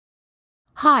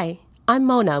Hi, I'm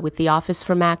Mona with the Office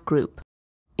for Mac Group.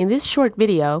 In this short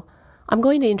video, I'm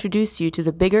going to introduce you to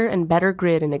the bigger and better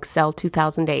grid in Excel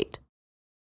 2008.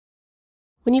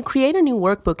 When you create a new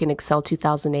workbook in Excel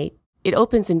 2008, it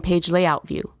opens in Page Layout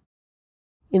view.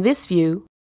 In this view,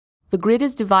 the grid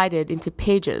is divided into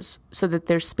pages so that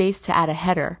there's space to add a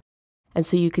header, and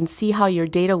so you can see how your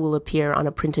data will appear on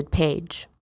a printed page.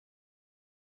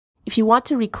 If you want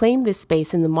to reclaim this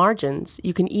space in the margins,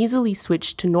 you can easily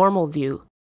switch to Normal View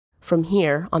from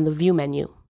here on the View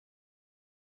menu.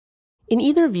 In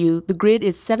either view, the grid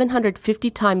is 750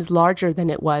 times larger than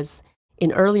it was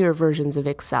in earlier versions of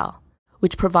Excel,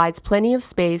 which provides plenty of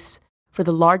space for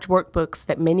the large workbooks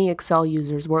that many Excel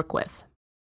users work with.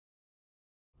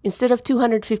 Instead of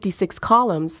 256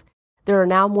 columns, there are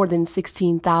now more than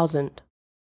 16,000,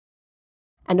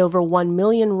 and over 1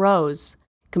 million rows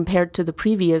compared to the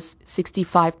previous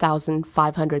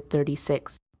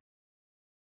 65,536.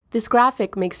 This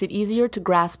graphic makes it easier to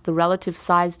grasp the relative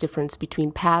size difference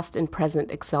between past and present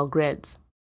Excel grids.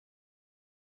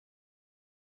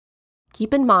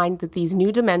 Keep in mind that these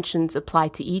new dimensions apply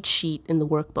to each sheet in the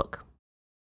workbook.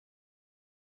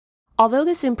 Although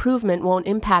this improvement won't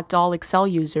impact all Excel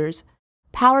users,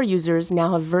 Power users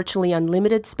now have virtually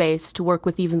unlimited space to work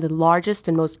with even the largest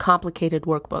and most complicated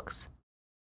workbooks.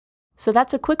 So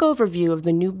that's a quick overview of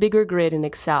the new bigger grid in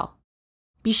Excel.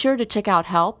 Be sure to check out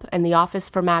Help and the Office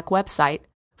for Mac website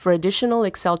for additional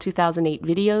Excel 2008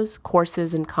 videos,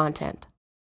 courses, and content.